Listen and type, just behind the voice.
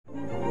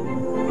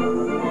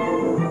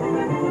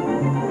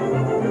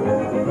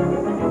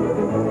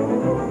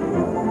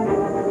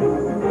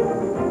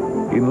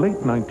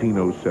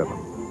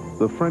1807,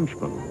 the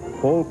Frenchman,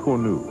 Paul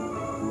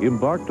Cornu,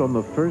 embarked on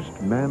the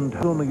first manned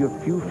only a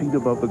few feet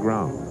above the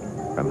ground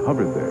and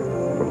hovered there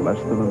for less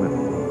than a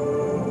minute.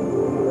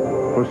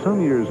 For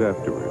some years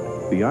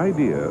afterward, the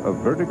idea of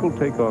vertical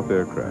takeoff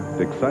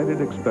aircraft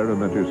excited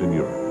experimenters in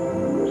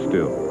Europe.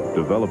 Still,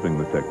 developing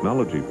the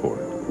technology for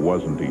it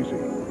wasn't easy.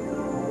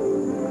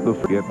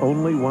 Yet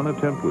only one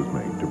attempt was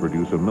made to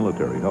produce a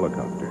military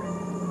helicopter.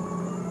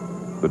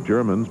 The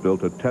Germans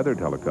built a tethered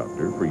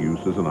helicopter for use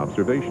as an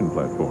observation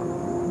platform.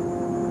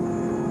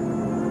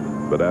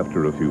 But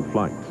after a few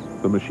flights,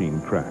 the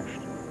machine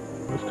crashed.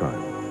 This time,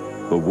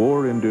 the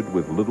war ended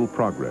with little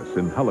progress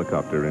in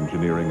helicopter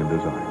engineering and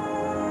design.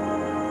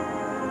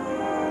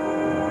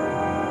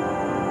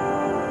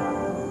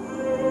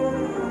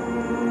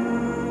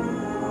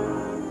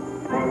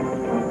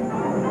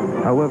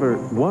 However,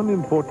 one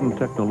important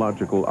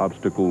technological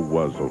obstacle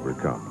was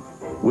overcome.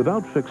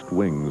 Without fixed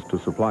wings to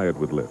supply it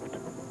with lift,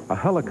 a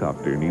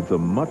helicopter needs a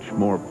much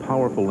more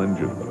powerful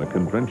engine than a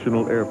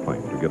conventional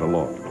airplane to get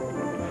aloft.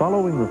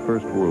 Following the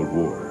First World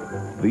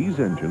War, these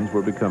engines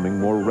were becoming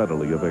more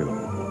readily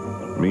available.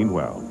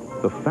 Meanwhile,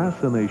 the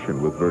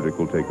fascination with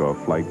vertical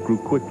takeoff flight grew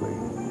quickly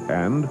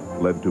and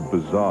led to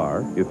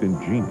bizarre, if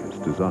ingenious,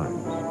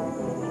 designs.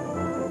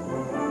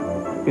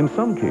 In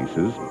some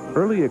cases,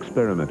 early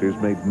experimenters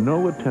made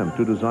no attempt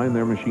to design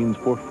their machines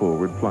for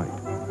forward flight,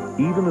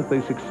 even if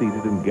they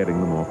succeeded in getting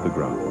them off the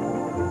ground.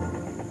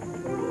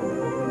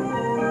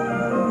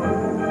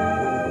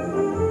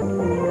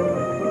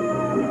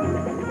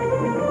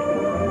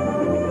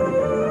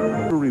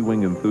 Rotary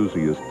wing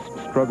enthusiasts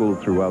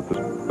struggled throughout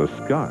the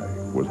sky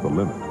was the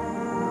limit.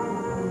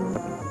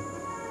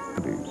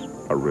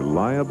 A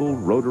reliable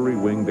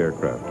rotary-winged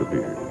aircraft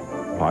appeared,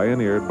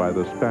 pioneered by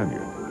the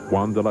Spaniard,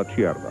 Juan de la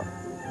Cierva.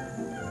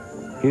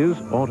 His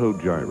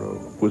autogyro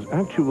was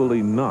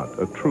actually not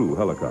a true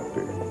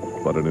helicopter,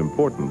 but an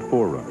important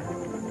forerunner.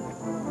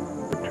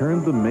 It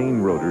turned the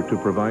main rotor to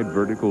provide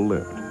vertical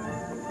lift.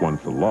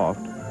 Once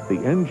aloft,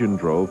 the engine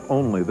drove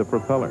only the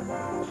propeller,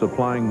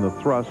 supplying the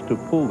thrust to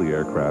pull the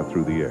aircraft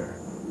through the air.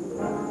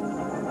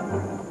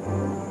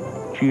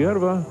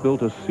 Cierva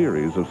built a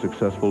series of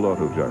successful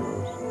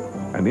autogyros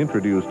and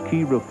introduced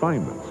key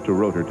refinements to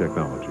rotor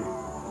technology.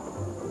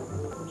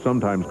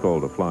 Sometimes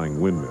called a flying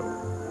windmill,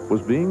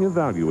 was being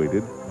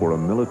evaluated for a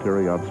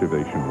military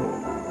observation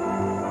role.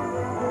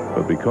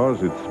 But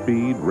because its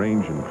speed,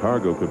 range, and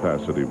cargo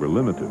capacity were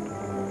limited,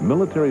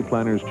 military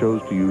planners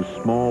chose to use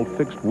small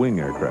fixed-wing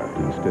aircraft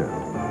instead,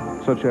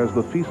 such as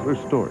the Fieseler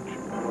Storch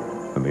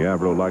and the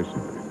Avro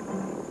Lysander.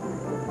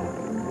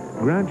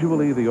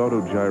 Gradually, the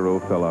autogyro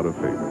fell out of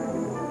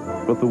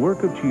favor, but the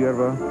work of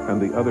Cierva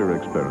and the other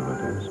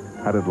experimenters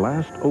had at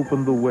last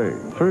opened the way.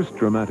 First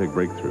dramatic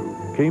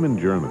breakthrough came in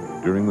Germany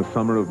during the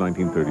summer of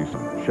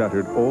 1937,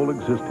 shattered all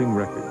existing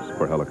records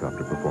for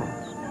helicopter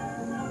performance.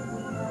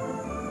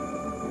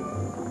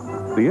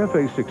 The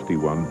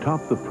FA-61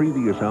 topped the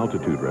previous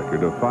altitude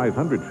record of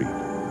 500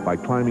 feet by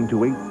climbing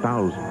to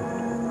 8,000,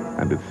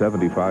 and its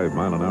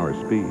 75-mile-an-hour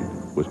speed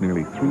was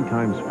nearly 3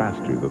 times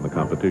faster than the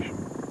competition.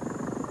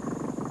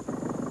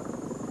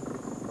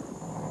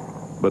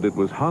 But it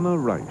was Hanna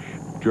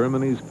Reich,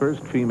 Germany's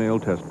first female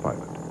test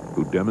pilot,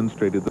 who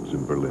demonstrated this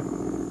in Berlin.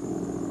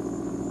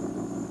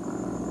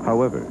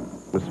 However,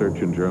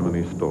 research in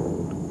Germany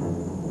stalled.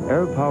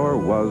 Air power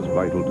was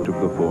vital to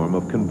the form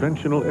of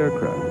conventional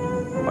aircraft,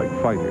 like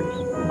fighters,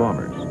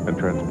 bombers, and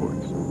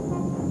transports.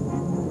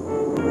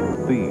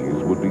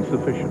 These would be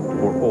sufficient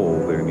for all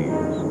their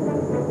needs.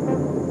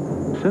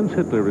 Since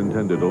Hitler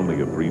intended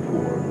only a brief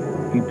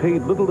war, he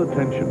paid little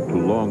attention to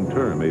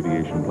long-term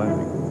aviation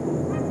planning.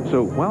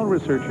 So while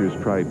researchers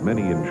tried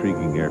many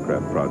intriguing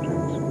aircraft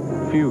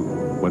projects, few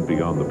went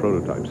beyond the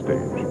prototype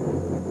stage.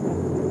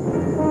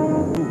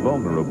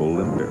 Vulnerable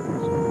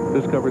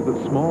inventors discovered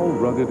that small,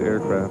 rugged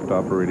aircraft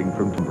operating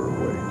from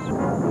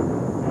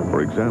timberways.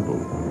 For example,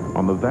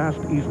 on the vast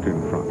Eastern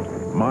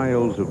Front,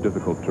 miles of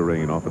difficult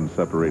terrain often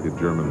separated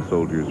German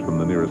soldiers from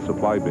the nearest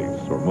supply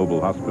base or mobile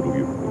hospital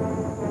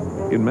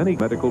unit. In many,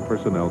 medical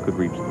personnel could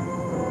reach them.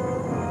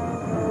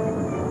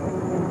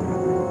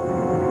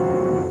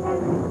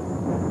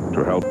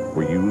 To help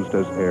were used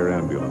as air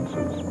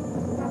ambulances.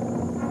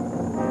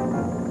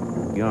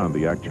 Beyond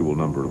the actual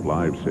number of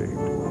lives saved,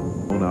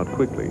 blown out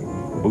quickly,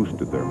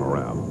 boosted their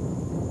morale.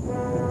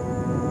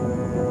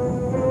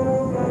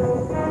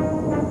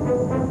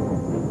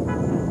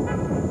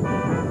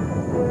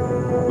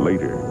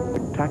 Later,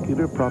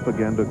 spectacular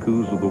propaganda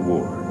coups of the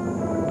war,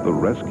 the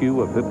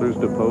rescue of Hitler's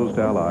deposed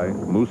ally,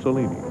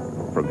 Mussolini,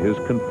 from his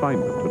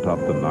confinement atop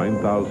the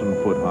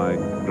 9,000-foot-high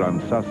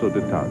Gran Sasso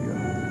d'Italia.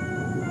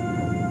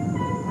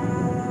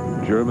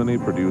 Germany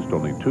produced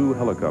only 2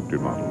 helicopter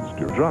models.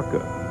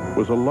 Draka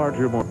was a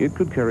larger model. It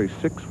could carry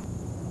 6.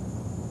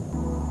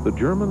 The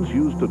Germans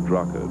used a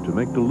Draka to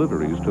make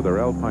deliveries to their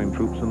Alpine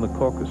troops in the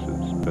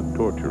Caucasus and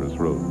tortuous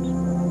roads.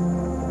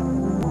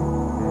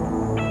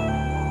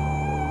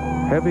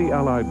 Heavy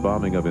Allied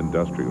bombing of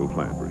industrial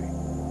plants,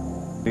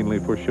 mainly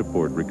for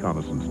shipboard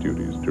reconnaissance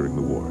duties during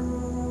the war.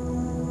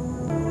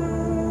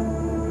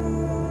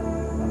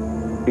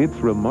 Its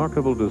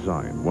remarkable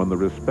design won the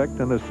respect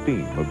and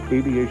esteem of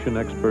aviation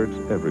experts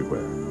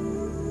everywhere.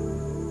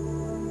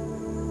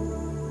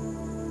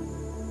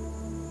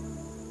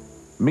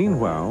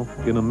 Meanwhile,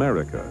 in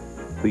America,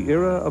 the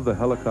era of the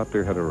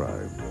helicopter had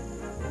arrived.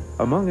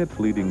 Among its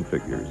leading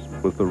figures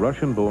was the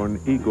Russian-born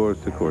Igor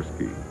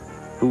Sikorsky,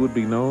 who would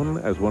be known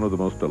as one of the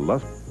most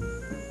illustrious.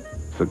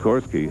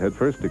 Sikorsky had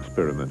first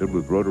experimented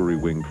with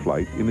rotary-winged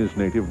flight in his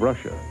native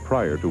Russia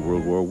prior to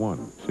World War I.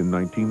 In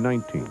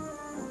 1919,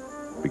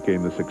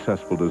 became the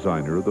successful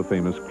designer of the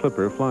famous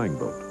Clipper flying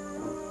boat.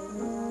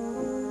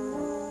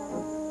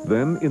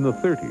 Then, in the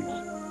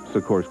 30s,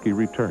 Sikorsky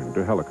returned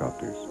to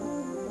helicopters.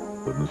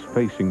 The problem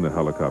facing the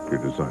helicopter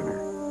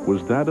designer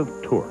was that of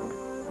torque,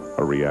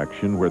 a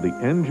reaction where the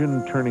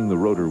engine turning the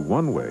rotor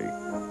one way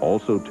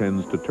also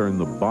tends to turn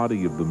the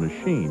body of the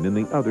machine in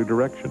the other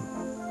direction.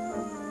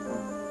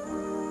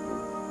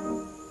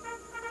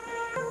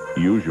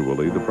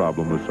 Usually, the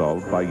problem was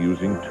solved by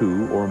using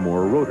two or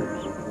more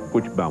rotors,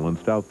 which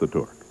balanced out the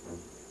torque.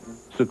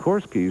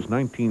 Sikorsky's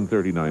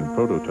 1939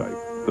 prototype,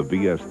 the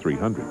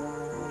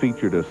VS-300,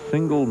 featured a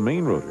single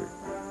main rotor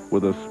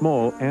with a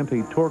small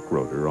anti-torque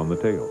rotor on the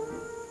tail.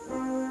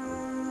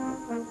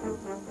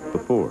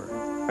 Before,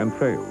 and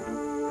failed.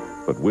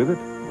 But with it,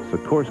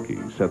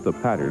 Sikorsky set the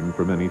pattern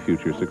for many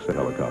future success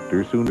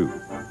helicopters who knew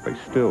they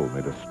still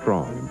made a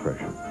strong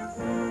impression.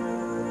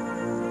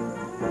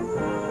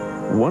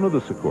 One of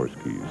the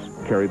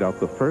Sikorskys carried out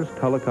the first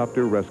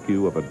helicopter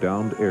rescue of a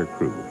downed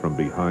aircrew from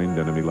behind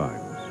enemy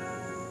lines.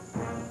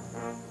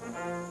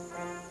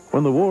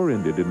 When the war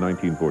ended in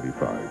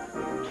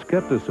 1945,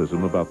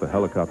 skepticism about the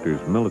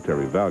helicopter's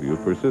military value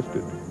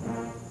persisted.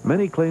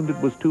 Many claimed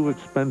it was too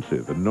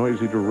expensive and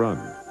noisy to run,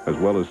 as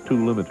well as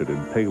too limited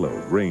in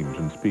payload, range,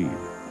 and speed.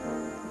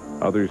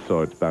 Others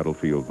saw its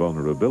battlefield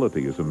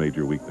vulnerability as a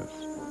major weakness.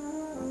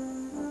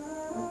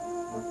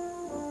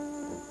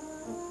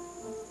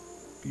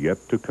 Yet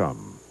to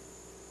come.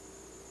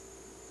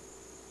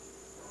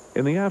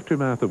 In the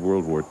aftermath of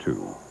World War II,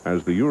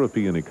 as the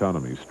European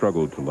economy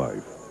struggled to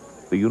life,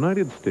 the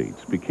United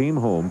States became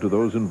home to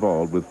those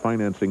involved with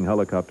financing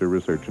helicopter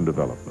research and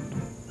development.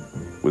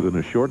 Within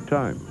a short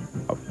time,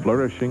 a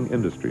flourishing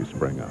industry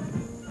sprang up.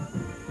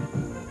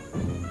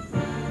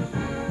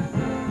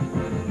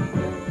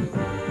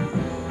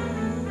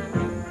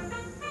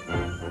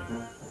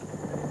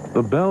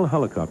 The Bell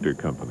Helicopter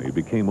Company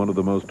became one of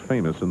the most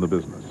famous in the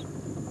business.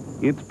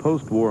 Its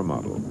post-war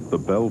model, the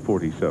Bell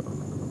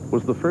 47,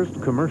 was the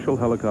first commercial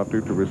helicopter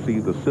to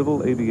receive the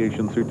Civil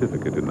Aviation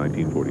Certificate in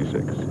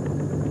 1946.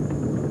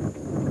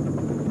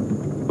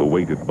 The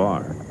weighted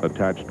bar,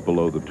 attached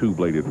below the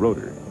two-bladed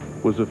rotor,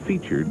 was a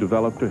feature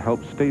developed to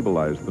help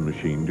stabilize the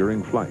machine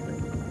during flight.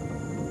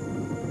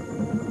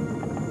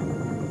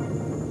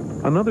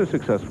 Another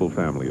successful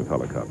family of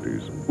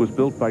helicopters was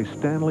built by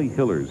Stanley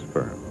Hiller's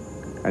firm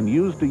and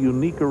used a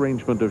unique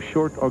arrangement of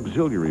short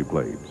auxiliary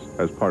blades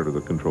as part of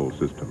the control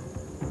system.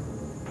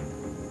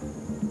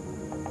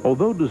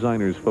 Although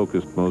designers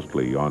focused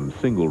mostly on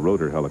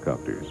single-rotor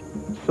helicopters,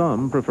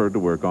 some preferred to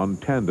work on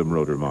tandem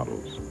rotor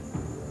models.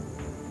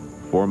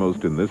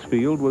 Foremost in this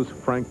field was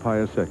Frank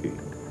Piasecki,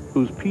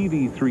 whose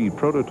PD-3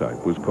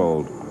 prototype was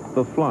called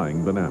the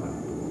Flying Banana.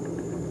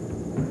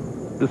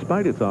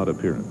 Despite its odd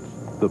appearance,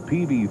 the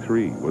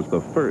PD-3 was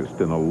the first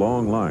in a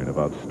long line of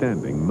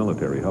outstanding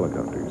military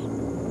helicopters.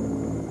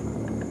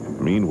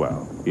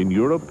 Meanwhile, in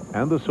Europe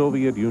and the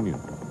Soviet Union,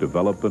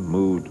 development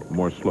moved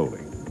more slowly.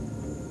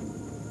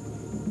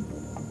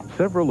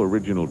 Several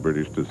original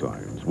British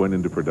designs went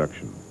into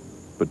production,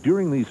 but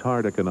during these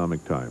hard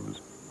economic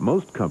times,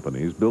 most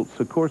companies built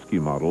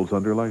Sikorsky models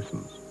under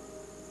license.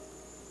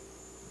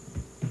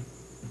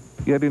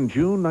 Yet in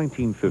June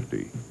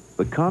 1950,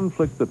 the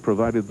conflict that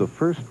provided the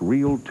first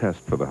real test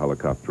for the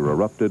helicopter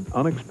erupted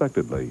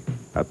unexpectedly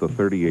at the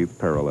 38th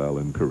parallel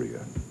in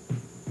Korea.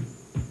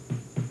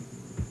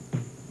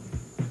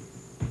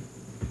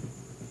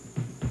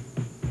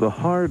 The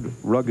hard,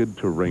 rugged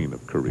terrain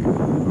of Korea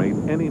made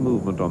any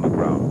movement on the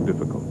ground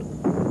difficult.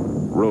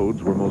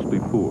 Roads were mostly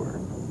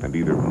poor and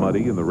either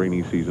muddy in the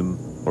rainy season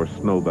or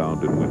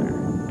snowbound in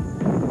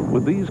winter.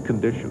 With these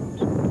conditions,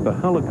 the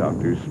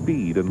helicopter's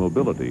speed and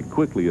mobility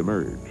quickly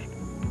emerged.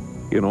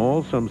 In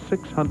all, some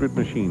 600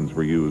 machines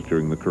were used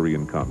during the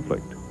Korean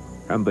conflict,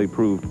 and they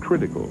proved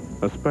critical,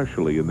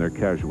 especially in their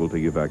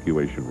casualty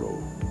evacuation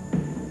role.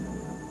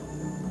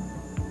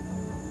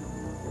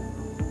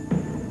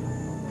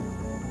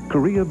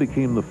 Korea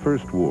became the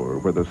first war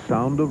where the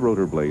sound of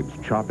rotor blades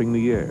chopping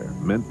the air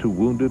meant to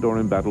wounded or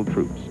embattled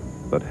troops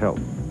that help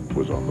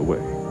was on the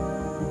way.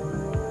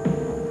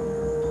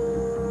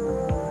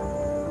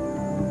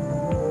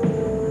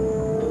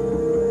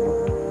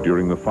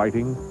 During the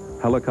fighting,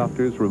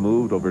 helicopters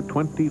removed over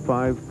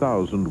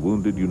 25,000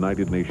 wounded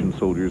United Nations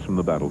soldiers from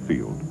the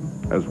battlefield,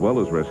 as well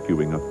as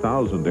rescuing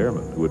 1,000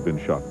 airmen who had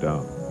been shot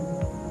down.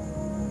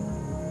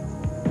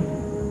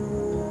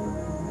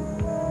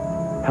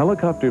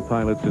 Helicopter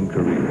pilots in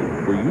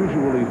Korea were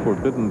usually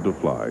forbidden to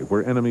fly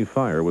where enemy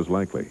fire was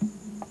likely.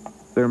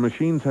 Their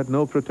machines had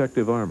no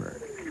protective armor,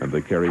 and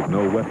they carried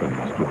no weapons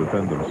to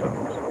defend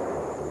themselves.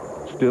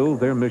 Still,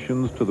 their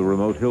missions to the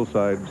remote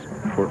hillsides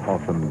were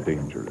often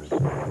dangerous.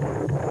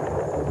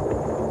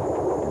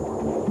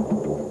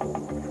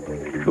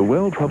 The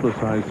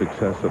well-publicized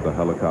success of the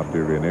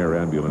helicopter in air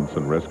ambulance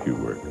and rescue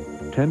work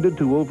tended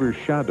to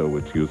overshadow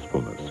its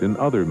usefulness in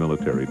other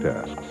military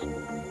tasks.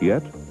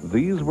 Yet,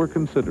 these were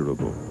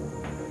considerable.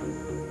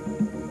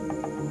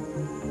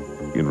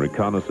 In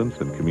reconnaissance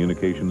and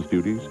communications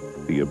duties,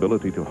 the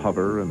ability to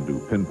hover and do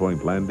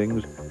pinpoint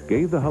landings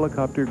gave the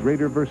helicopter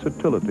greater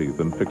versatility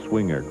than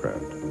fixed-wing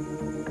aircraft.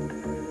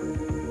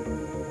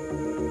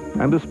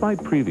 And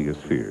despite previous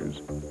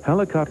fears,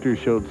 helicopters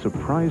showed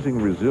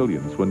surprising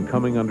resilience when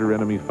coming under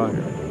enemy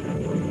fire.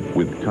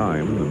 With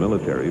time, the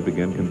military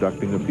began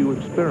conducting a few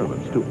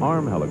experiments to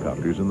arm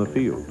helicopters in the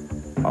field,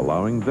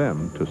 allowing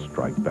them to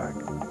strike back.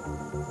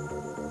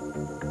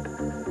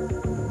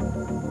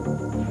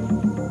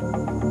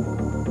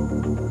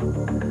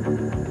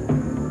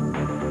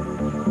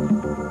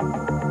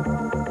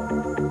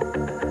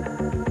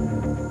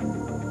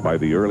 By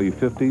the early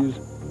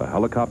 50s, the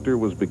helicopter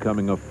was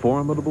becoming a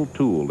formidable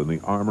tool in the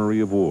armory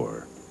of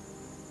war.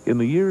 In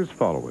the years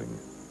following,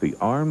 the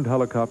armed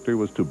helicopter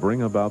was to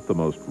bring about the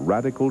most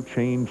radical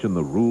change in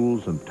the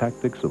rules and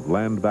tactics of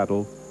land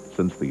battle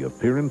since the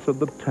appearance of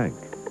the tank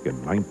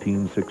in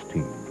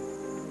 1916.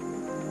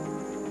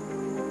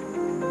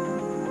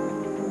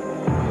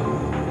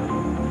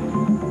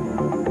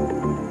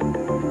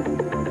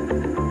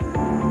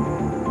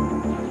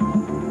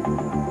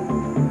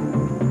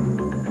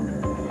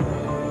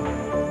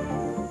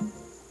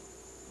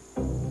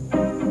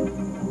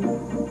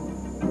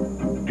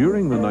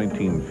 During the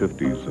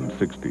 1950s and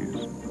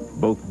 60s,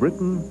 both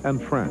Britain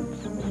and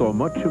France saw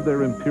much of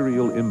their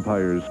imperial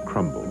empires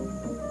crumble.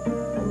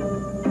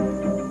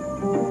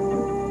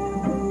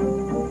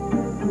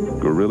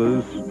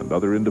 Guerrillas and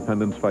other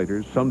independence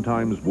fighters,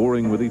 sometimes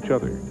warring with each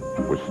other,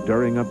 were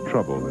stirring up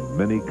trouble in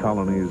many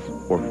colonies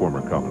or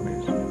former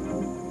colonies.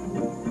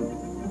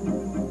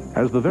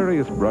 As the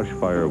various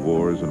brushfire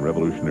wars and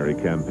revolutionary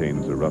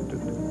campaigns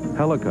erupted,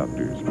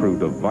 helicopters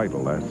proved a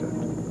vital asset.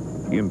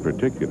 In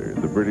particular,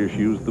 the British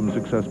used them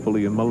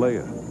successfully in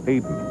Malaya,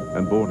 Aden,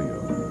 and Borneo.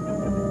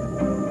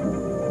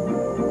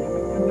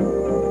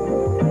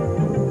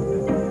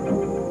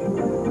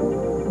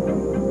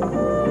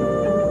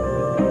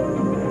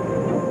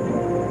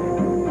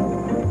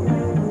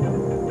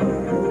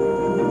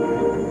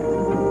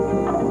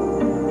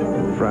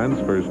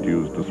 France first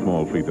used a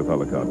small fleet of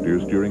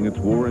helicopters during its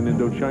war in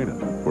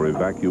Indochina for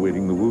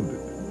evacuating the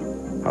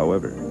wounded.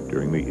 However,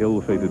 during the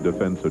ill-fated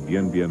defense of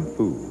Dien Bien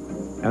Phu,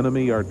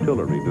 enemy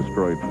artillery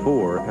destroyed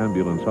 4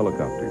 ambulance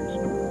helicopters,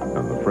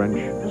 and the French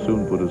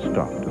soon put a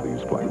stop to these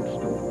flights.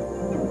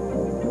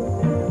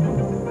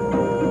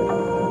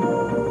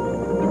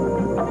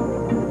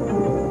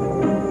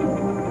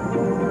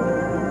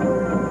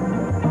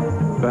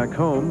 Back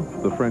home,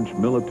 the French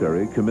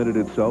military committed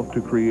itself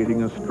to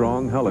creating a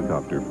strong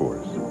helicopter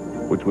force,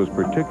 which was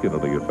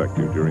particularly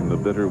effective during the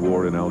bitter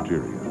war in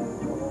Algeria.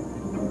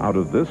 Out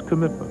of this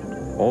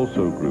commitment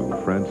also grew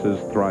France's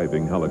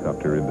thriving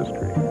helicopter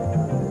industry.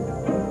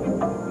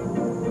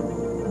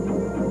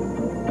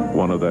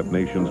 One of that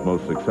nation's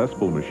most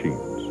successful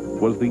machines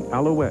was the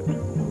Alouette,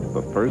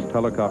 the first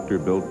helicopter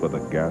built with a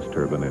gas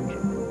turbine engine.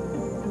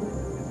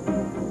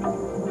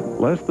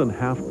 Less than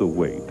half the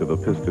weight of a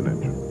piston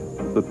engine,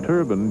 the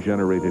turbine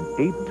generated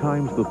 8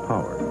 times the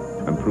power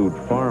and proved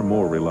far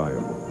more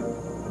reliable.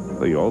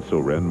 They also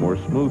ran more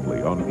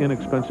smoothly on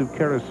inexpensive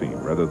kerosene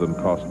rather than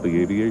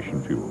costly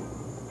aviation fuel.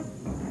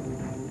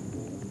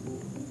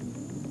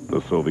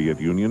 The Soviet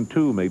Union,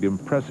 too, made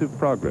impressive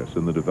progress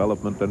in the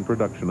development and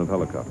production of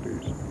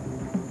helicopters.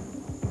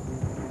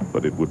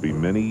 But it would be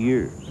many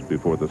years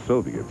before the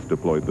Soviets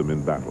deployed them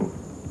in battle.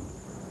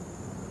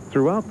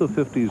 Throughout the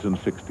 50s and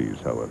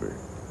 60s, however,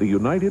 the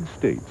United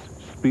States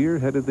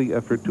spearheaded the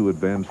effort to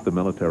advance the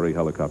military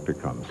helicopter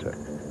concept.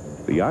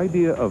 The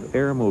idea of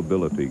air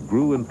mobility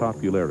grew in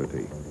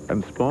popularity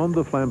and spawned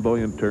the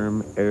flamboyant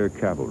term air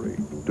cavalry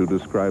to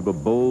describe a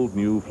bold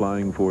new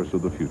flying force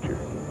of the future.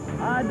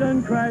 I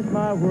done crashed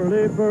my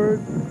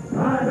whirly-bird.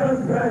 I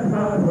done crashed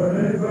my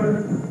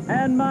whirly-bird.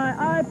 And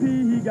my IP,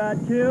 he got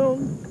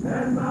killed.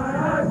 And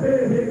my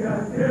IP, he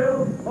got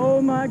killed.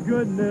 Oh my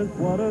goodness,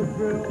 what a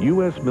thrill.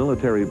 U.S.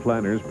 military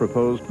planners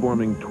proposed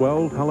forming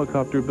 12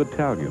 helicopter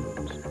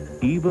battalions,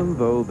 even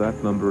though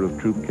that number of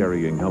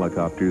troop-carrying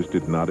helicopters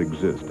did not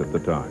exist at the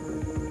time.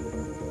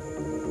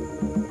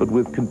 But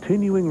with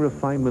continuing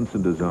refinements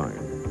in design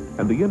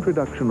and the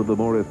introduction of the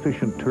more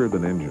efficient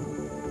turbine engine,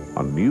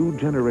 a new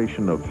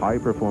generation of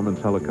high-performance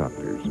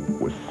helicopters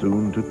was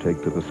soon to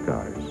take to the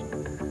skies.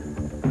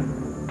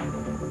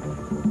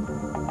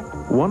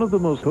 One of the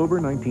most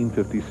October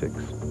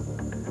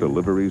 1956.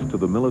 Deliveries to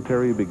the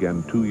military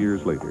began 2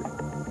 years later.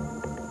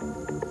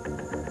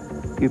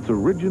 Its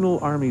original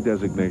Army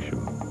designation,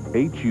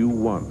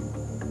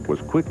 HU-1,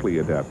 was quickly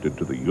adapted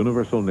to the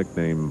universal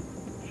nickname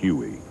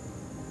Huey.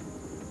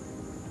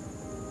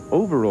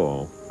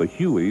 Overall, the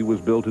Huey was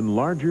built in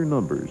larger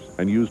numbers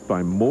and used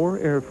by more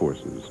air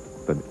forces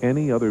than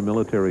any other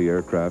military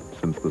aircraft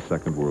since the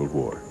Second World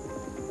War.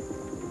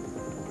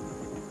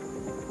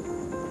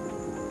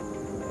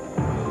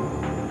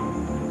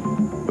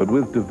 But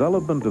with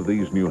development of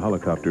these new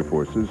helicopter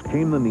forces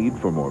came the need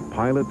for more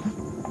pilots,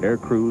 air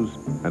crews,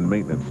 and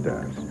maintenance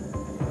staffs.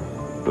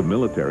 The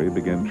military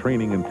began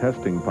training and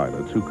testing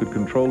pilots who could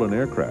control an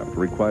aircraft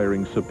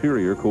requiring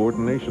superior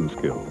coordination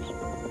skills.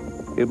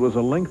 It was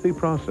a lengthy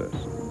process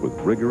with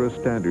rigorous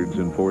standards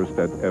enforced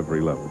at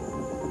every level.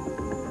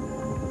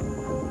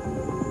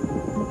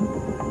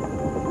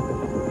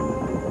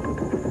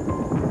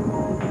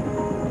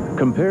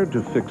 Compared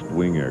to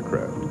fixed-wing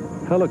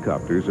aircraft,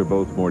 helicopters are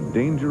both more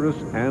dangerous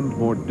and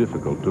more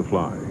difficult to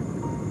fly.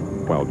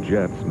 While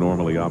jets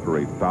normally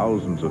operate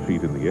thousands of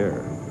feet in the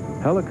air,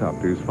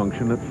 helicopters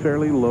function at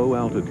fairly low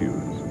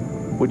altitudes,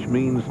 which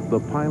means the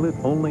pilot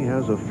only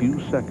has a few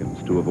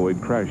seconds to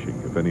avoid crashing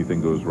if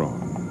anything goes wrong.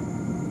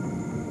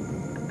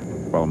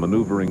 While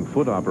maneuvering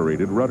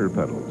foot-operated rudder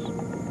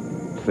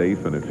pedals,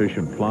 safe and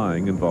efficient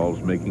flying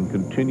involves making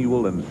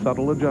continual and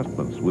subtle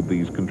adjustments with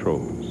these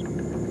controls.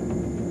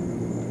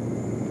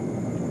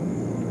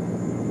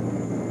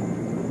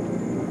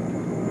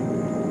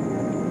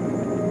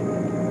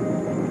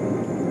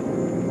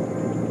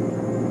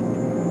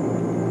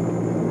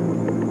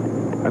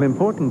 And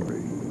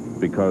importantly,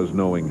 because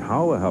knowing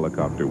how a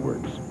helicopter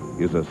works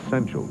is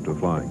essential to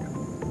flying it.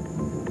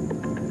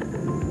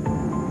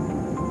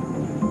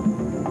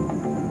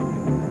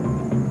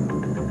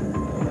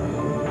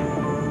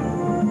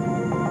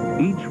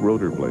 Each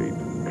rotor blade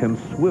can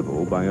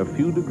swivel by a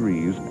few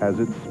degrees as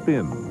it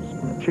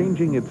spins,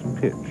 changing its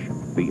pitch,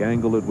 the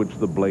angle at which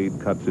the blade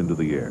cuts into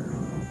the air.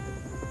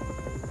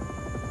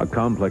 A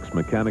complex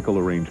mechanical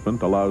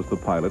arrangement allows the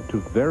pilot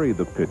to vary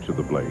the pitch of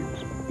the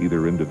blades,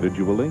 either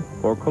individually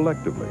or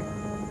collectively.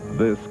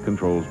 This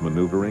controls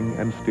maneuvering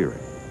and steering.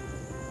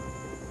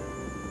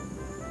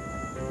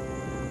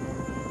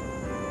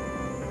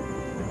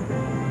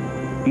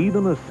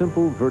 Even a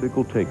simple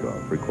vertical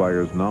takeoff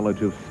requires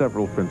knowledge of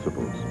several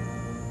principles.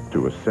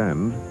 To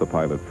ascend, the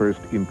pilot first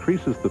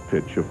increases the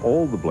pitch of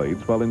all the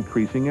blades while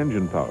increasing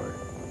engine power.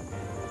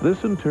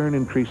 This in turn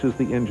increases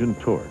the engine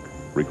torque,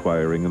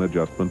 requiring an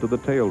adjustment to the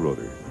tail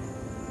rotor.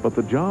 But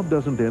the job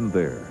doesn't end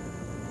there.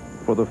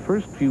 For the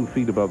first few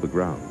feet above the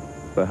ground,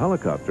 the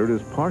helicopter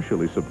is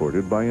partially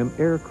supported by an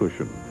air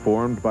cushion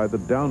formed by the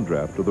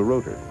downdraft of the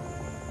rotor.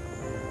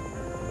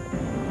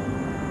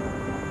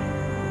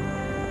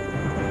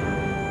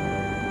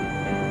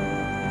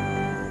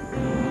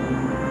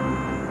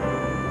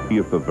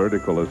 If the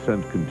vertical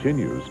ascent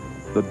continues,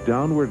 the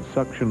downward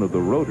suction of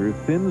the rotor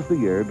thins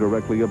the air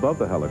directly above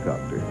the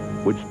helicopter,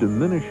 which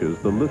diminishes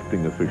the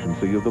lifting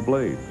efficiency of the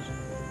blades.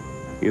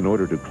 In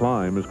order to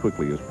climb as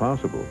quickly as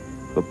possible,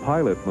 the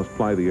pilot must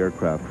fly the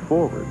aircraft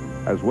forward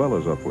as well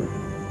as upward.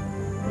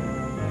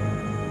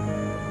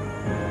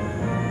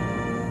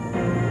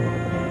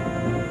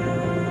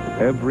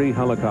 Every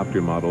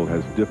helicopter model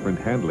has different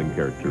handling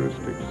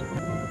characteristics.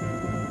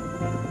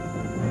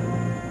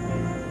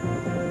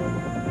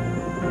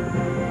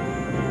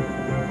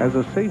 As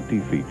a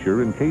safety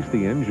feature, in case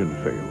the engine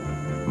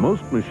failed,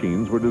 most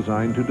machines were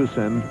designed to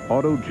descend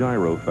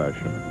auto-gyro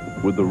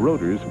fashion, with the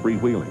rotors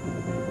freewheeling.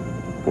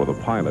 For the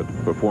pilot,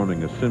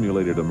 performing a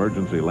simulated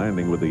emergency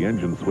landing with the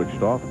engine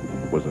switched off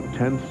was a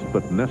tense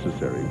but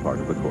necessary part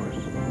of the course.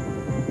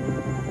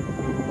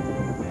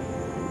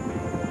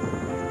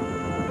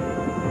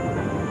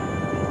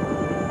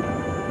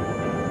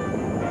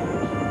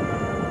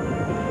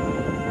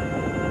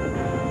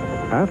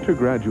 After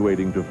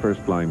graduating to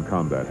first-line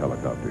combat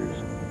helicopters,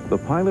 the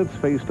pilots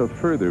faced a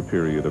further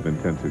period of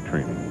intensive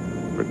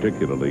training,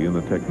 particularly in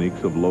the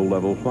techniques of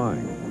low-level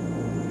flying.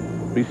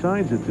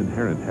 Besides its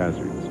inherent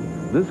hazards,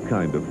 this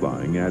kind of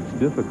flying adds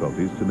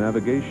difficulties to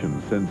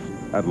navigation since,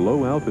 at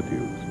low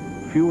altitudes,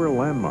 fewer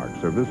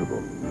landmarks are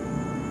visible.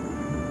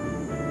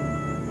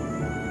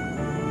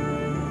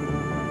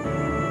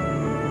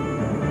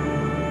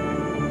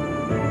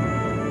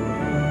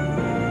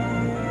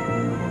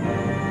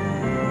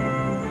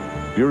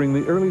 During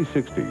the early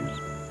 60s,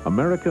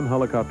 American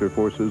helicopter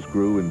forces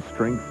grew in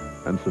strength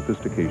and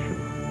sophistication.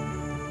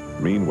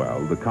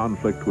 Meanwhile, the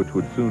conflict which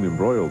would soon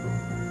embroil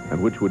them,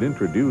 and which would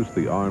introduce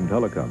the armed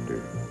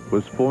helicopter,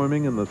 was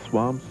forming in the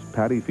swamps,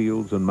 paddy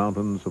fields, and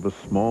mountains of a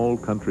small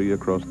country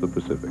across the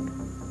Pacific.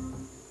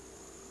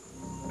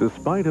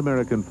 Despite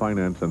American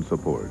finance and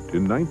support,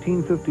 in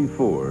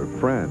 1954,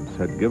 France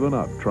had given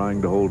up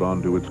trying to hold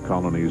on to its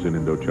colonies in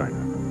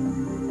Indochina.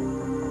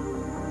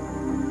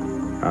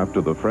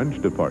 After the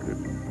French departed,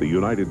 the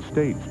United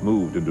States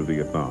moved into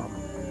Vietnam,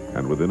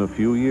 and within a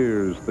few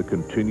years, the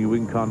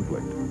continuing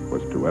conflict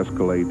was to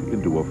escalate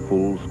into a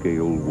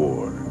full-scale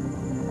war.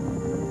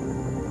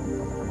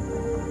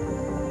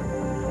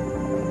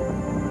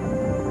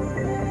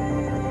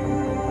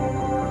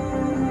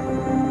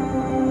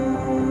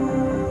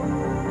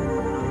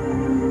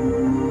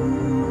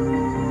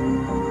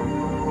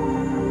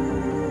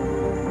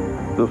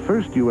 The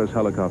first U.S.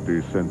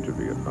 helicopters sent to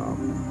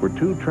Vietnam were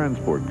two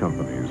transport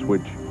companies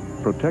which,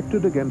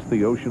 protected against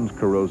the ocean's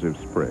corrosive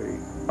spray,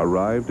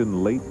 arrived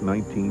in late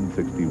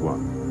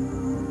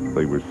 1961.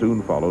 They were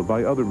soon followed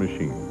by other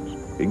machines,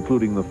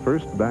 including the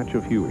first batch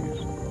of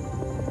Hueys.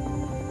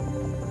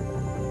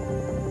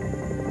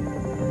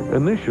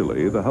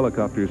 Initially, the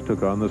helicopters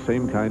took on the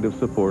same kind of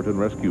support and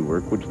rescue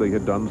work which they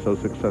had done so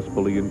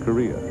successfully in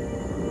Korea.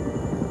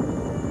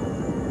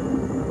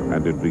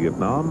 And in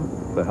Vietnam,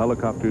 the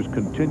helicopters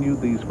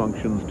continued these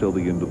functions till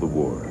the end of the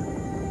war.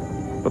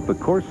 But the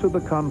course of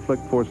the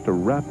conflict forced a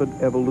rapid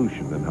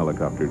evolution in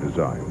helicopter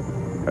design,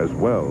 as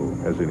well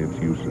as in its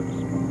uses.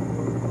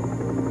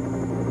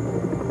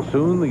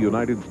 Soon, the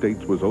United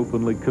States was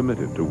openly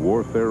committed to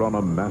warfare on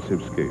a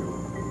massive scale.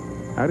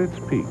 At its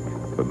peak,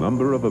 the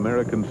number of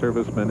American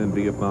servicemen in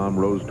Vietnam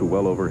rose to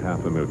well over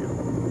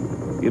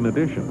 500,000. In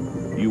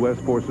addition, U.S.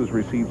 forces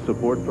received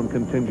support from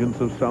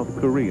contingents of South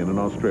Korean and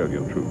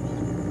Australian troops.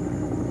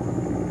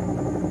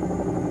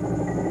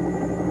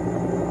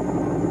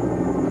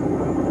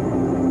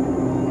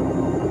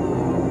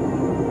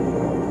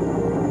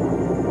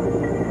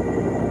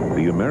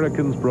 The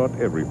Americans brought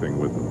everything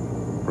with them,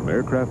 from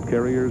aircraft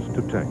carriers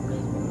to tanks.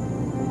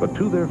 But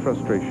to their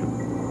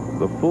frustration,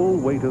 the full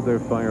weight of their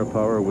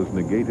firepower was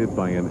negated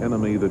by an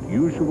enemy that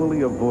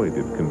usually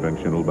avoided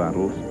conventional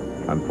battles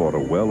and fought a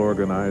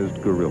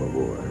well-organized guerrilla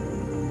war.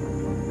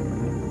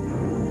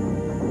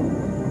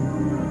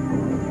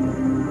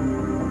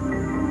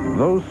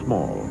 Though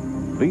small,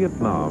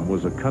 Vietnam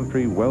was a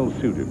country well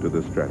suited to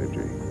this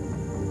strategy.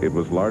 It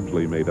was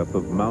largely made up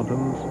of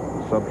mountains,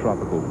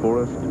 subtropical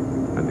forest,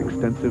 and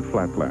extensive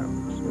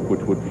flatlands, which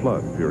would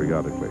flood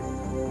periodically.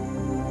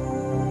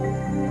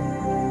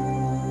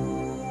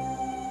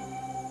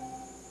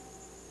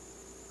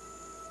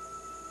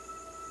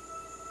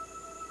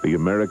 The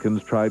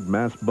Americans tried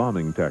mass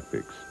bombing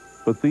tactics,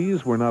 but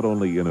these were not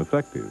only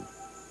ineffective,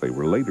 they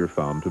were later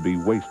found to be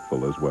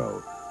wasteful as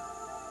well.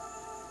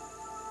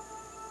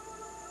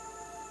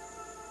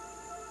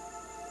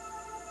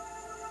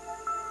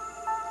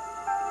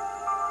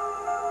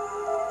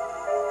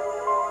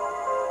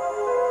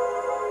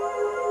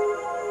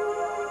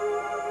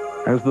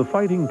 As the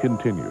fighting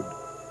continued,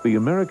 the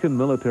American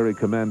military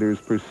commanders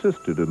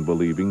persisted in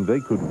believing they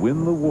could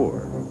win the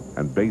war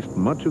and based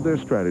much of their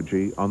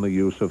strategy on the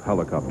use of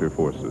helicopter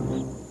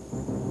forces.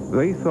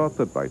 They thought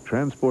that by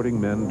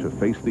transporting men to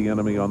face the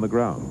enemy on the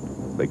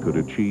ground, they could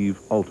achieve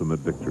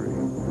ultimate victory.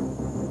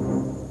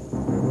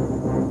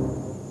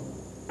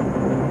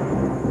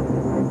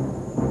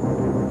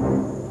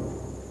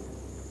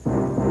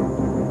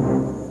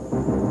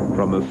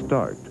 From the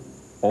start,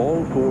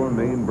 all four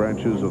main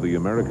branches of the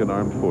American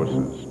Armed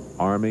Forces,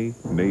 Army,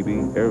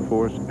 Navy, Air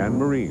Force, and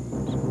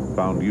Marines,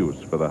 found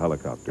use for the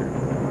helicopter.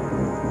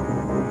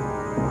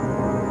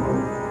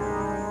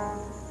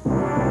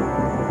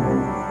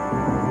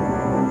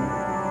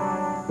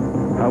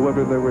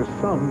 However, there were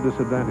some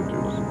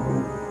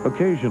disadvantages.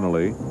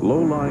 Occasionally,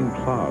 low-lying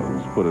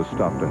clouds put a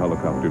stop to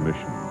helicopter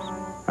missions,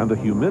 and the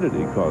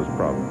humidity caused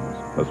problems,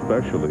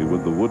 especially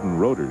with the wooden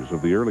rotors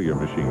of the earlier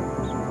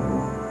machines.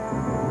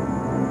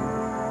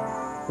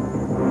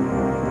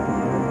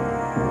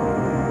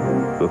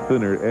 The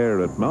thinner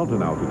air at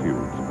mountain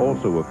altitudes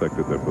also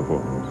affected their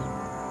performance.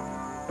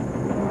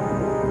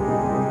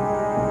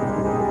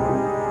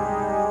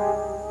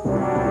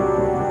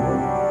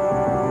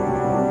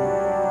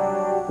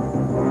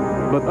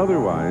 But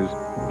otherwise,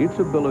 its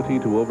ability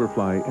to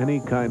overfly any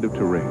kind of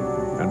terrain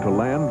and to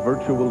land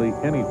virtually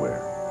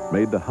anywhere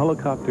made the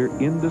helicopter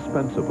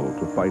indispensable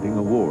to fighting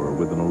a war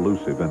with an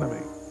elusive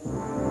enemy.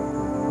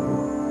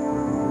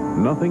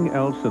 Nothing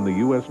else in the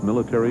U.S.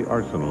 military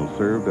arsenal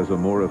served as a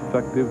more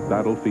effective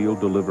battlefield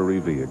delivery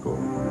vehicle.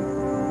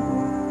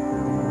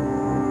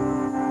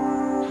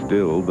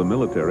 Still, the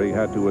military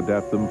had to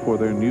adapt them for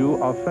their new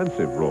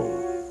offensive role,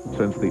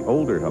 since the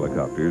older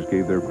helicopters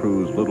gave their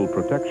crews little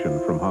protection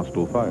from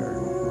hostile fire.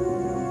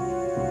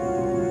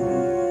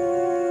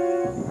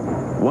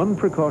 One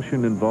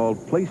precaution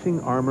involved placing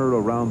armor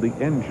around the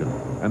engine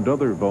and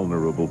other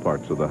vulnerable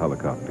parts of the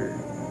helicopter.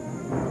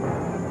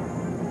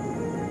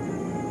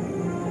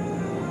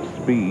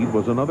 Speed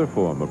was another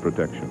form of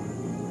protection.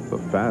 The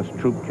fast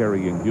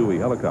troop-carrying Huey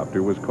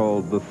helicopter was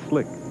called the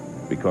Slick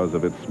because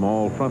of its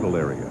small frontal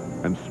area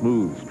and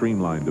smooth,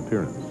 streamlined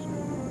appearance.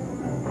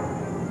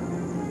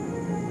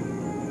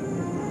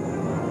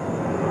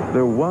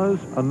 There was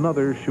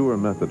another sure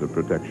method of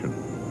protection: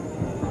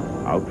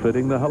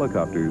 outfitting the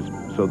helicopters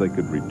so they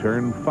could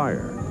return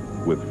fire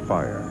with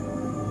fire.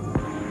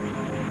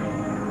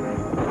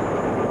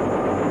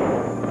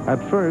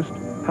 At first,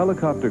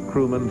 helicopter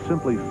crewmen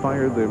simply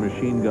fired their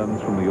machine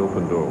guns from the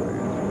open doorways.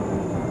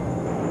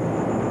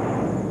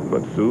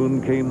 But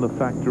soon came the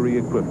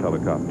factory-equipped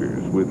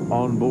helicopters with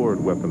onboard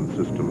weapon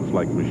systems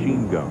like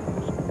machine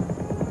guns,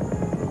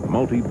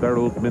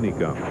 multi-barreled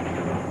miniguns,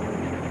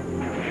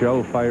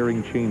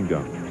 shell-firing chain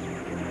guns,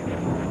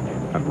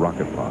 and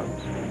rocket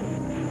pods.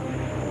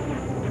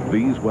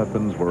 These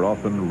weapons were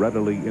often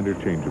readily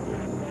interchangeable.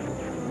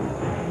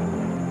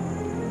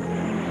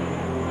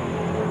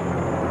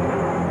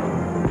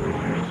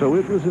 So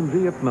it was in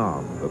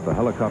Vietnam that the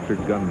helicopter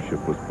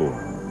gunship was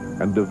born.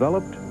 and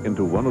developed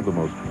into one of the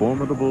most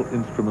formidable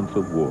instruments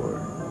of war.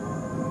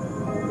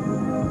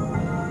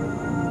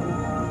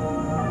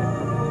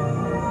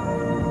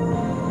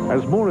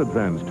 As more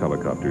advanced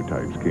helicopter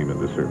types came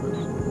into service,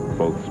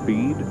 both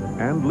speed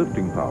and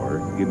lifting power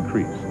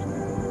increased.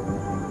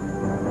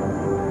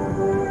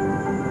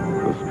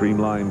 The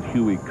streamlined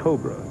Huey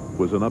Cobra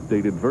was an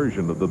updated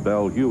version of the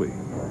Bell Huey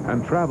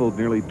and traveled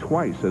nearly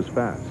twice as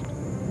fast.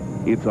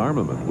 Its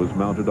armament was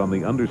mounted on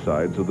the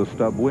undersides of the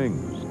stub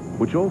wings,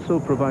 which also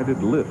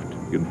provided lift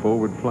in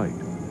forward flight.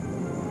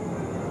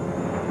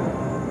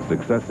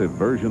 Successive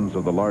versions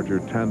of the larger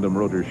tandem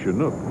rotor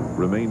Chinook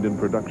remained in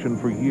production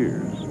for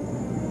years.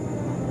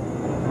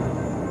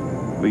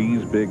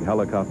 These big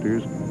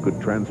helicopters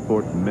could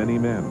transport many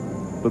men,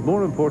 but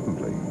more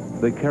importantly,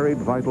 they carried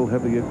vital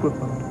heavy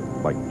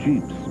equipment like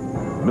jeeps,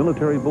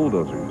 military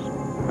bulldozers,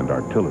 and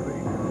artillery.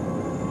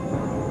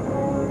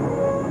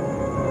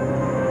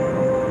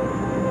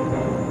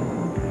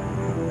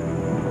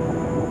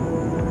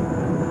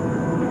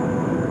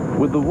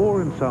 With the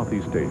war in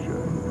Southeast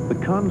Asia, the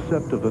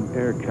concept of an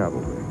air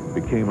cavalry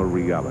became a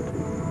reality.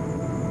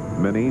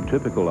 Many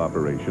typical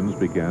operations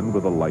began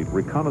with a light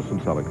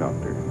reconnaissance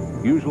helicopter,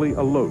 usually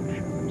a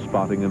Loach,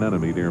 spotting an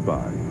enemy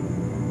nearby.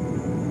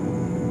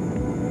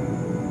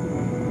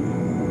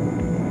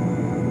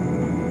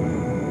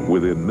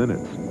 Within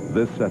minutes,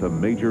 this set a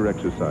major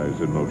exercise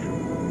in motion.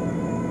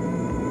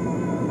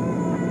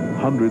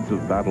 Hundreds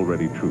of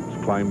battle-ready troops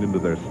climbed into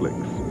their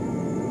slicks.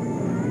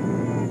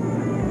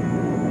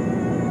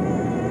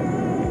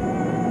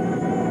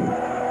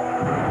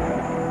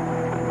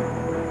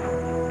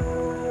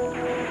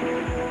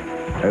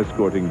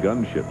 Escorting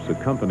gunships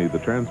accompanied the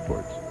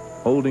transports,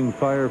 holding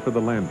fire for the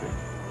landing,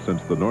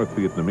 since the North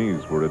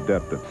Vietnamese were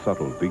adept at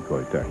subtle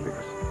decoy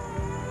tactics.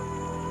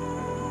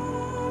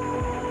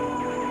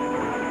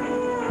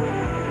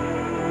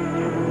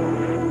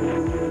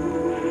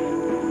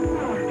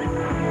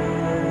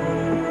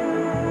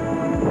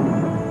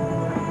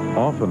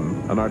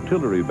 Often, an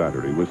artillery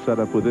battery was set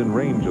up within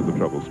range of the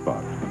trouble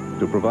spot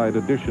to provide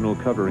additional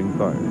covering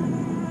fire.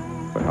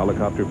 The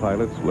helicopter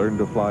pilots learned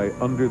to fly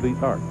under the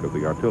arc of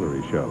the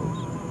artillery shells.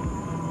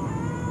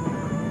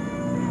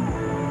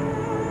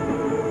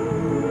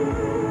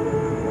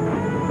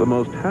 The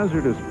most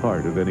hazardous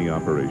part of any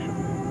operation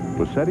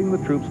was setting the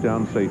troops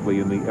down safely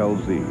in the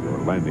LZ, or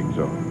landing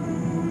zone.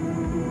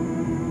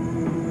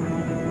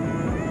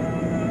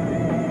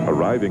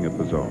 Arriving at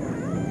the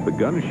zone, the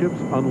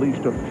gunships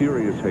unleashed a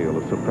furious hail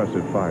of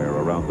suppressive fire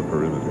around the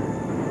perimeter.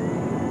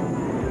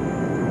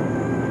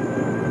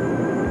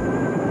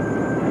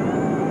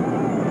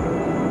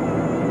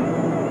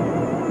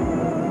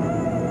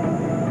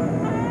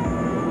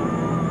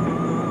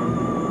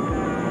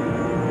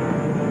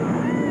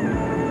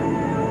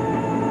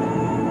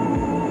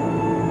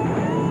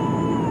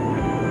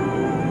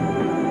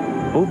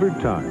 Over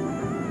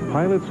time,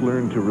 pilots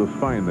learned to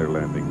refine their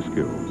landing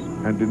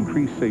skills and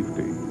increase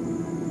safety.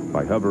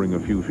 By hovering a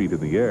few feet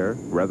in the air,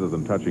 rather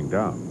than touching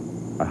down,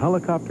 a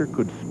helicopter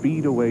could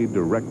speed away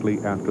directly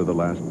after the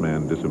last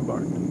man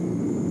disembarked.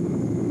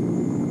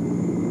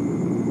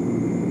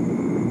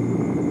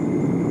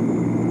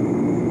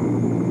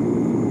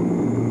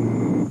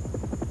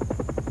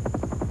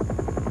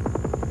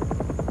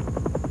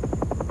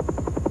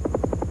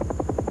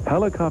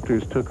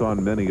 Helicopters took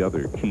on many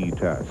other key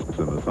tasks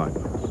and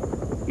assignments.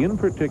 In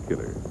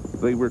particular,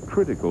 they were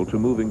critical to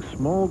moving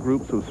small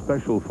groups of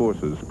special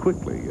forces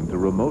quickly into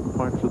remote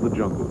parts of the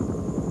jungle.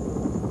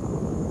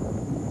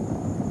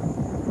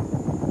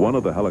 One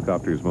of the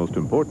helicopter's most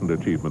important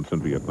achievements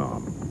in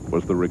Vietnam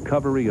was the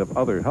recovery of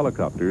other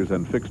helicopters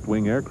and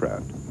fixed-wing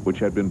aircraft, which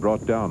had been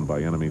brought down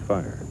by enemy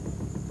fire.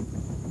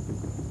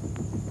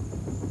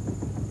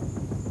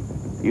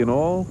 In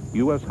all,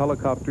 U.S.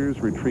 helicopters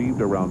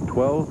retrieved around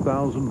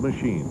 12,000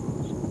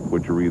 machines,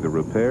 which were either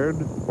repaired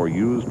or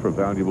used for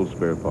valuable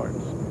spare parts.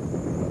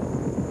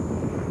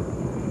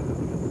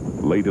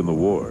 Late in the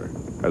war,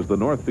 as the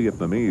North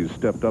Vietnamese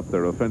stepped up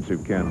their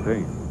offensive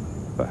campaign,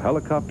 the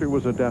helicopter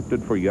was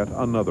adapted for yet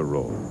another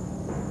role,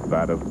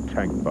 that of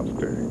tank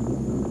buster.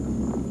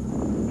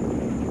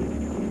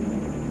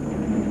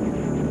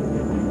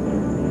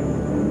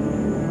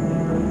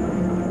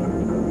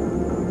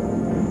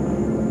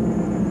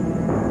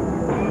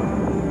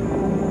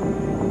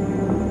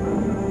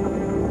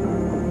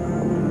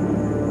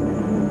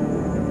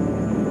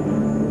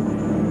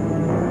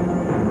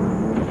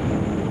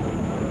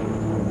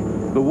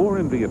 The war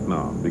in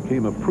Vietnam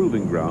became a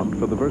proving ground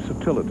for the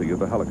versatility of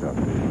the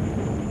helicopter.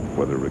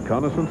 Whether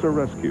reconnaissance or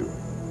rescue,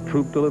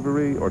 troop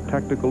delivery or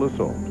tactical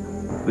assault,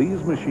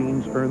 these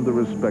machines earned the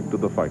respect of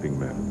the fighting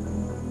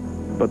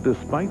men. But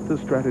despite the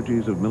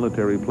strategies of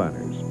military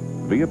planners,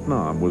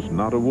 Vietnam was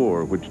not a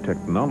war which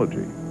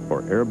technology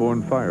or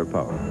airborne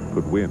firepower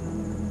could win.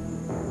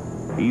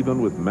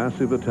 Even with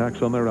massive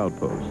attacks on their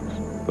outposts,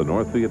 the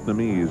North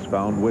Vietnamese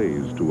found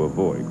ways to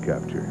avoid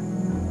capture.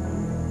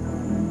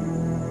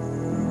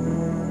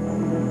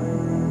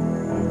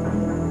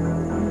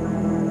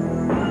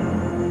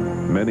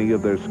 Many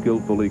of their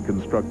skillfully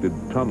constructed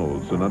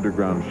tunnels and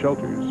underground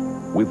shelters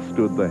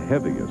withstood the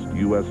heaviest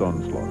U.S.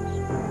 onslaughts.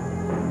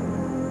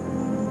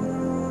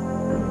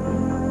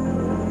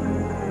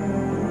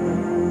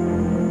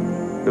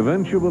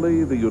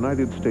 Eventually, the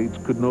United States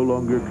could no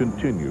longer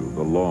continue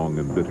the long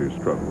and bitter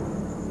struggle.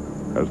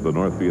 As the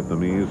North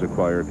Vietnamese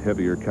acquired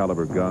heavier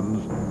caliber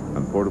guns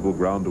and portable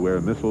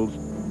ground-to-air missiles,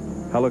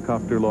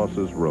 helicopter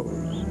losses rose.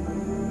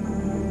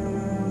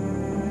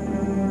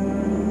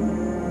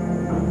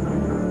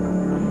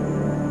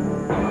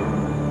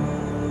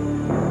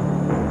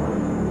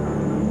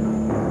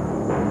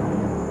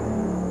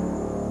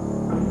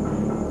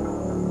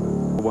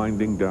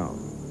 Winding down,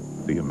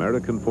 the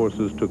American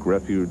forces took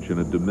refuge in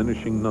a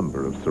diminishing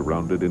number of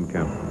surrounded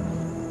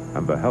encampments,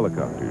 and the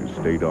helicopters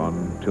stayed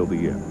on till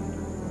the end.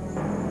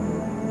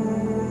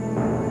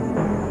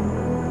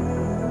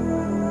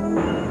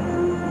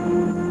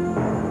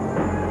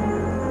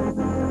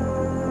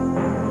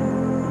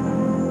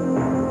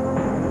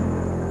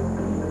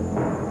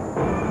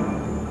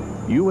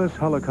 U.S.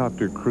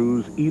 helicopter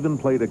crews even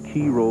played a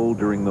key role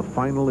during the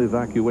final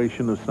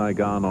evacuation of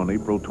Saigon on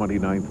April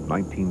 29,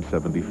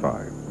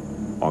 1975.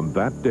 On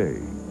that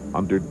day,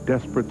 under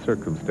desperate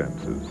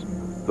circumstances,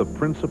 the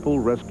principal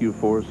rescue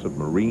force of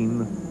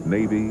Marine,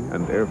 Navy,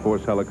 and Air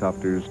Force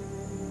helicopters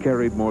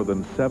carried more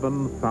than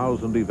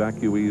 7,000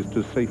 evacuees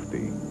to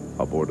safety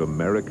aboard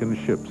American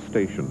ships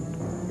stationed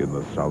in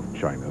the South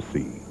China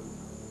Sea.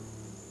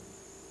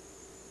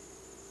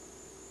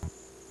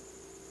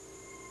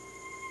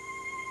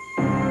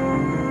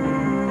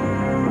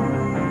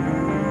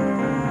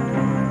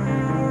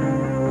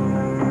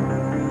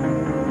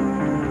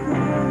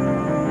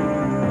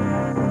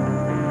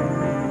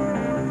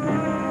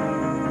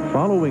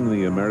 Following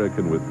the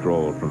American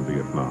withdrawal from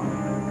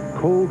Vietnam,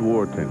 Cold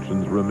War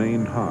tensions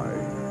remained high.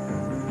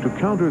 To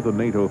counter the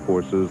NATO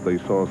forces they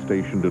saw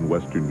stationed in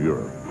Western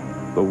Europe,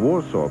 the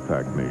Warsaw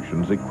Pact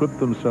nations equipped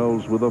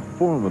themselves with a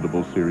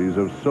formidable series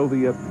of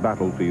Soviet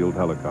battlefield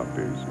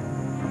helicopters,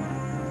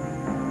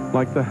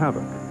 like the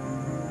Havoc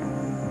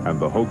and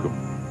the Hokum.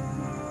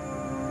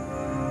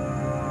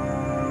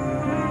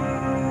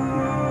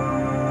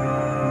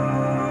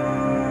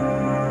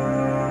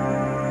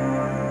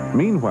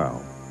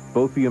 Meanwhile,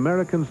 both the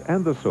Americans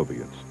and the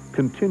Soviets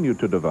continued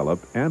to develop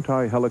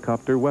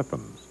anti-helicopter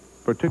weapons,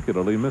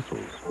 particularly missiles.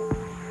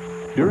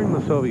 During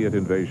the Soviet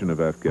invasion of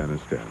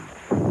Afghanistan,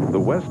 the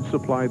West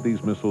supplied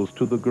these missiles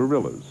to the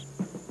guerrillas,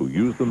 who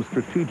used them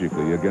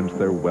strategically against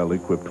their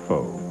well-equipped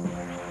foe.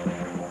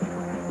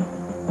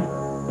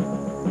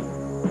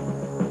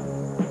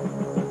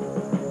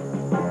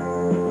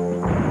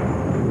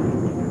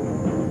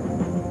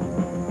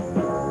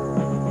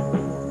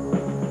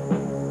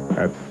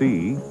 At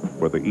sea,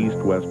 where the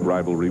East-West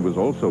rivalry was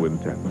also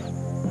intense,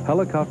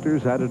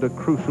 helicopters added a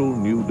crucial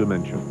new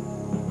dimension.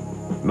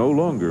 No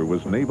longer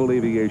was naval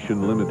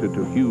aviation limited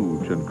to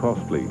huge and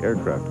costly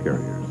aircraft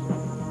carriers.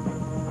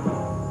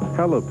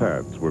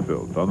 Helipads were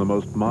built on the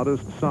most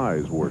modest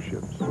size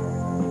warships.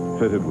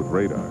 Fitted with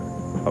radar,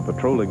 a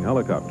patrolling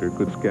helicopter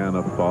could scan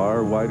a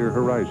far wider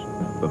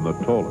horizon than the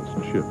tallest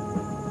ship.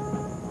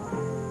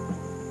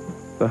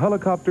 The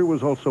helicopter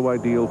was also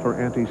ideal for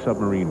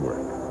anti-submarine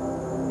work.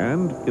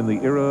 And in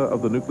the era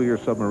of the nuclear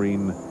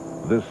submarine,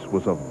 this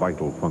was a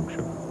vital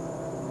function.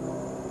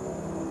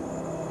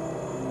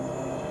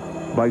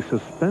 By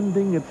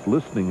suspending its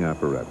listening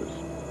apparatus,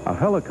 a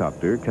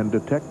helicopter can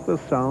detect the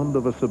sound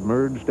of a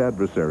submerged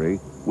adversary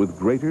with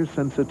greater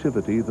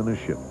sensitivity than a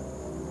ship.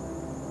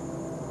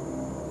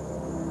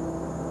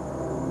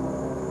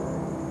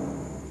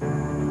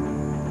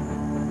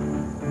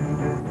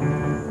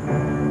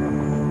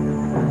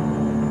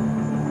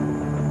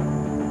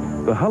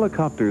 The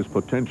helicopter's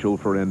potential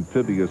for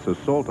amphibious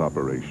assault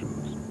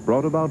operations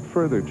brought about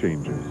further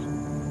changes.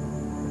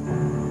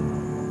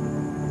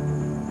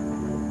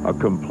 A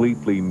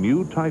completely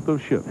new type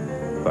of ship,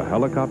 the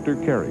helicopter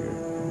carrier,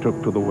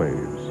 took to the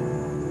waves.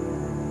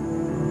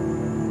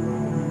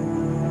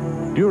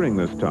 During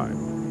this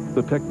time,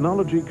 the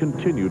technology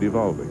continued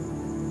evolving.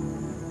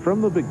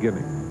 From the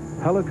beginning,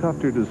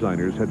 helicopter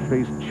designers had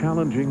faced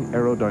challenging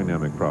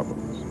aerodynamic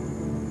problems.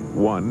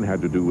 One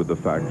had to do with the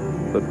fact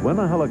that when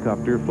a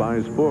helicopter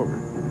flies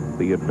forward,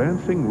 the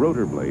advancing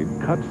rotor blade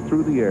cuts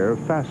through the air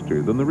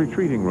faster than the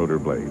retreating rotor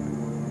blade.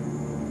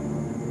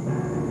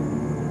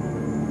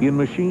 In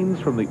machines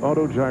from the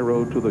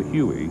autogyro to the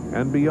Huey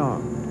and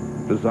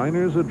beyond,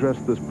 designers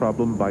addressed this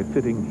problem by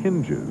fitting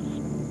hinges,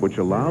 which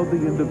allowed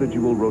the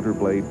individual rotor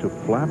blade to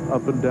flap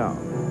up and down,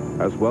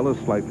 as well as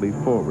slightly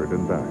forward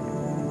and back.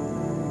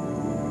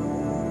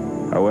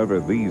 However,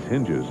 these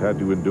hinges had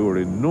to endure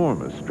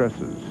enormous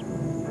stresses.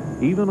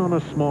 Even on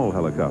a small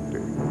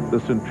helicopter,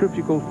 the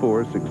centrifugal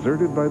force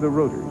exerted by the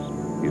rotors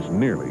is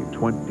nearly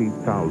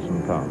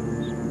 20,000 pounds.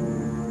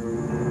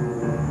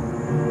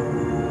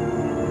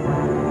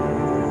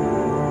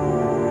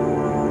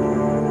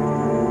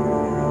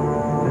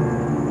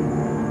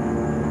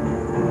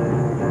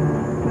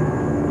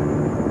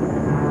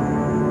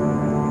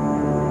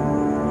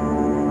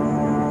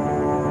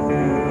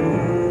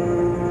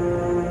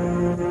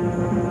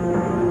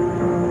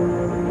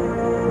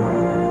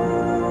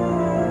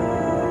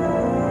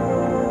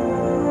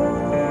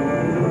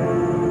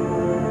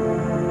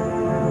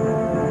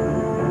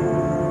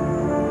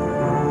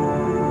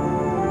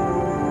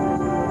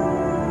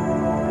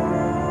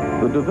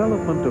 The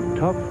development of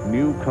tough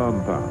new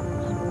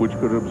compounds, which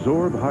could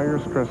absorb higher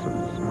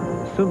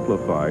stresses,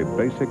 simplified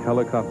basic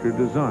helicopter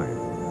design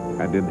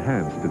and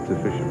enhanced its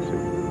efficiency.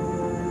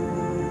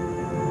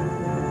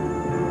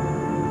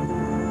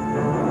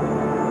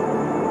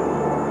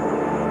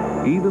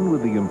 Even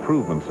with the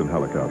improvements in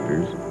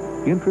helicopters,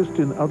 interest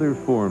in other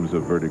forms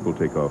of vertical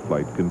takeoff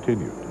flight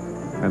continued,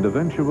 and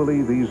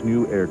eventually these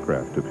new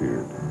aircraft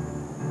appeared.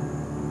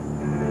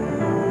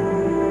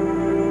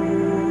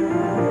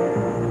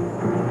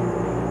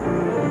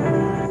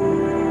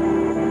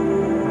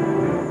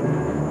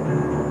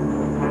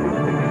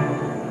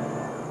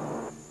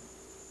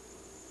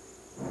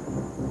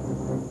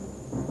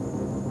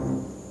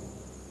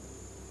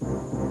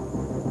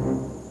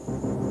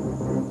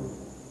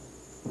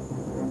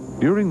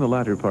 During the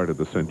latter part of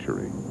the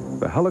century,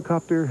 the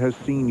helicopter has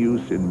seen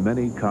use in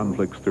many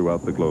conflicts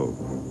throughout the globe.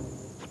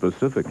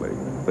 Specifically,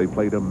 they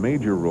played a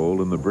major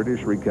role in the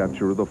British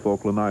recapture of the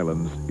Falkland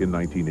Islands in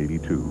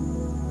 1982.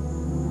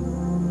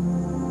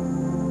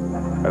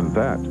 And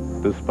that,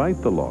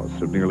 despite the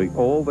loss of nearly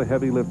all the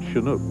heavy-lift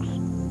Chinooks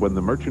when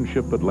the merchant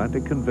ship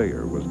Atlantic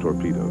Conveyor was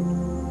torpedoed.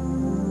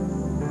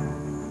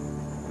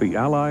 The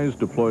Allies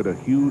deployed a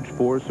huge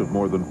force of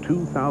more than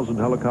 2,000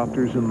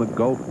 helicopters in the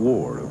Gulf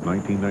War of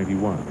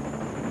 1991.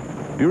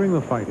 During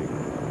the fighting,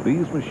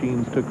 these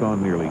machines took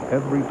on nearly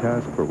every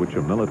task for which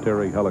a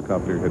military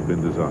helicopter had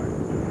been designed.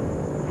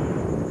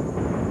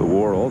 The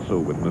war also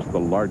witnessed the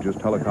largest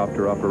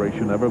helicopter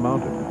operation ever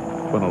mounted,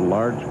 when a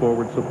large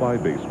forward supply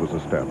base was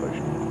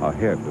established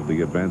ahead of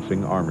the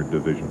advancing armored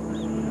divisions.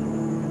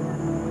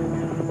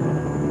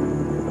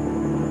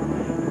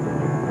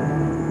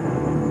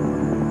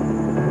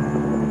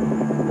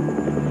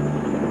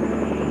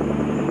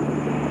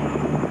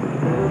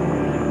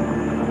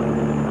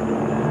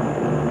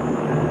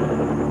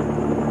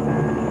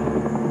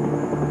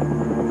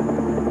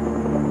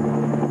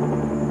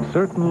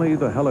 Certainly,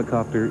 the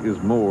helicopter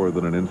is more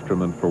than an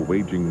instrument for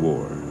waging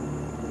war.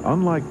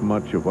 Unlike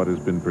much of what has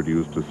been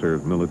produced to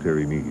serve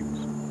military needs,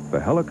 the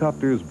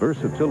helicopter's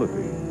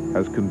versatility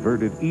has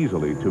converted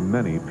easily to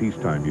many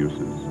peacetime uses.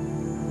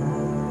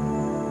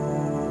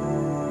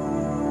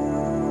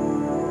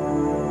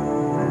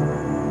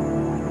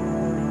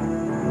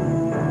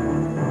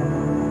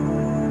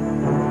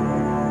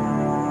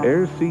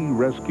 Air-sea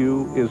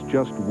rescue is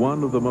just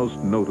one of the most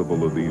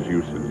notable of these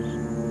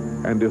uses.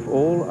 And if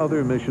all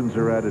other missions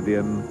are added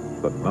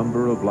in, the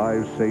number of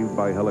lives saved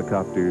by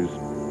helicopters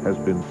has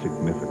been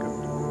significant.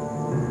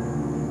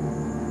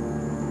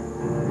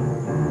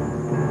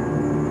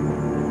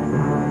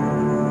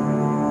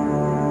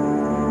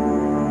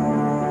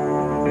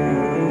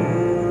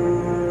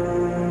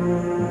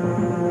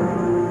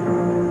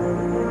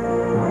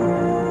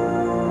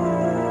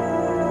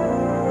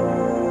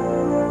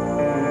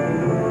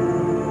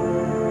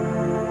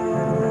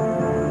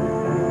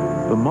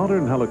 The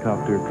modern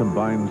helicopter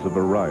combines a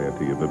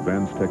variety of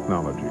advanced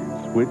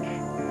technologies, which,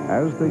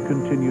 as they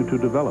continue to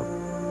develop,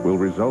 will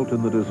result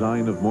in the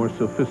design of more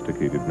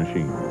sophisticated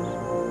machines.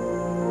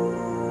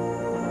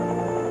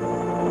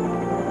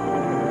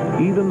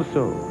 Even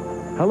so,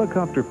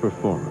 helicopter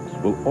performance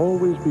will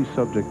always be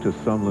subject to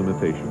some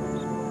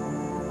limitations.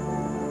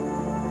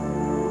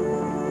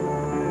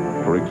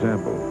 For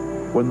example,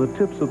 when the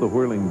tips of the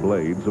whirling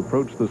blades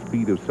approach the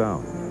speed of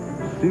sound,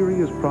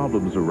 serious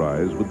problems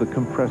arise with the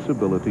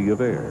compressibility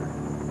of air.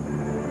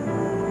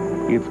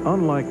 It's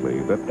unlikely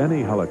that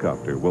any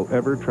helicopter will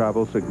ever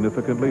travel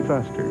significantly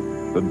faster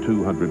than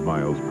 200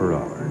 miles per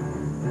hour.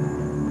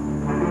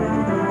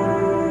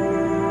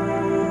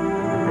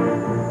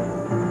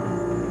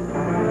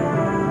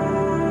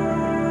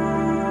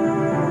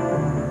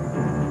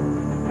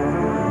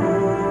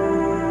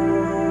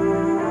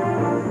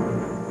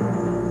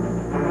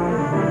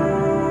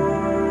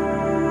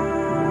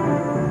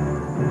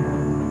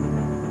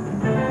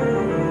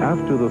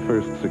 After the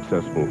first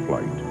successful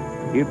flight,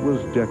 it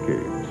was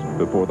decades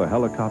before the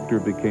helicopter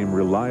became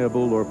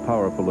reliable or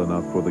powerful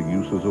enough for the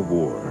uses of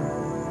war.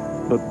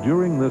 But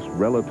during this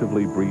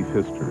relatively brief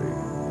history,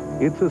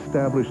 it's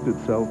established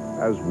itself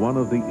as one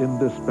of the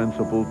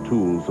indispensable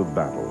tools of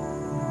battle.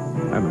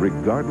 And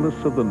regardless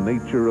of the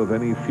nature of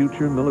any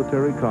future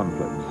military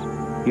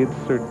conflicts,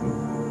 it's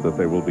certain that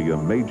there will be a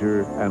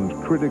major and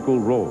critical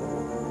role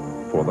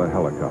for the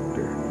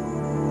helicopter.